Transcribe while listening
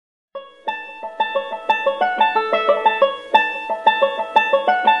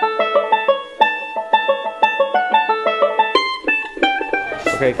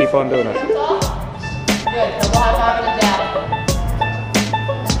Okay, keep on doing it. Good. Double high five and a dab.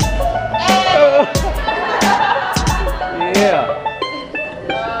 Yeah.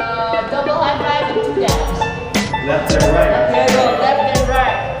 Double high five and 2 dabs. Left and right. Okay, go left and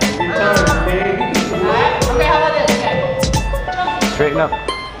right. 3 times, baby. Alright. Okay, how about this? Okay. Straighten up.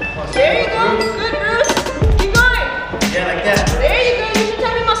 There you go. Good, Bruce. Keep going. Yeah, like that. There you go. Use your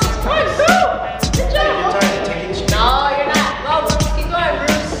tummy muscles. Come on, go. Good job. You're trying to take it straight. No, you're not. Go, Bruce. Keep going,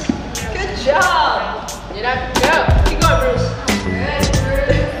 Bruce. Good job. You're not. Go. Keep going, Bruce. Good,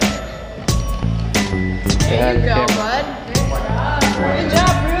 Bruce. There you go, bud. Good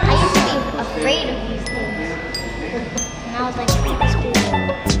job, Bruce. I used to be afraid of these things. And I was like, Good,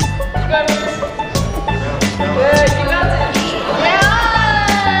 Bruce. Good. You got it. Yeah.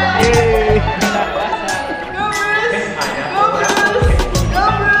 Yay. Go, Bruce. Go, Bruce. Go,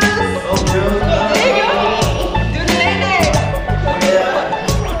 Bruce. Oh, Bruce. There you go. Do the nae-nae.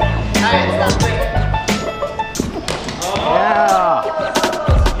 Alright, stop. Wait.